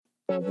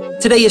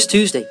Today is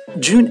Tuesday,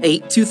 June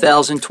 8,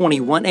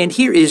 2021, and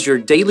here is your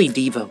daily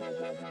Devo.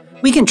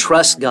 We can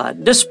trust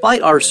God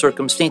despite our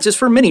circumstances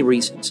for many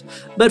reasons,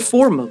 but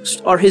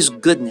foremost are His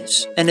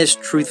goodness and His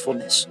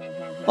truthfulness.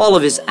 All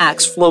of His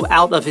acts flow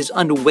out of His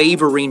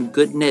unwavering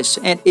goodness,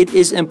 and it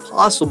is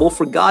impossible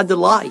for God to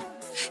lie.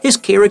 His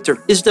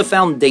character is the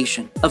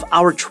foundation of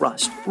our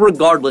trust,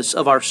 regardless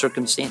of our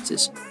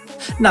circumstances.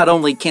 Not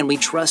only can we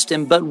trust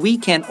Him, but we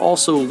can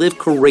also live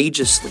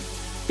courageously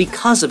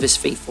because of His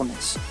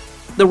faithfulness.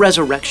 The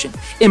resurrection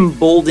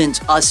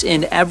emboldens us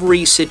in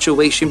every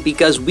situation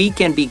because we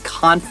can be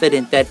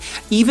confident that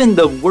even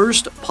the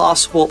worst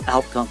possible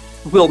outcome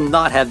will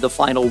not have the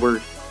final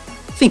word.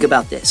 Think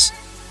about this.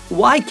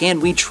 Why can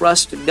we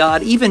trust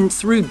God even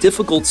through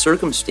difficult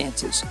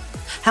circumstances?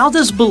 How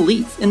does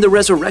belief in the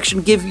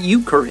resurrection give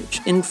you courage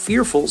in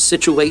fearful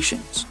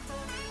situations?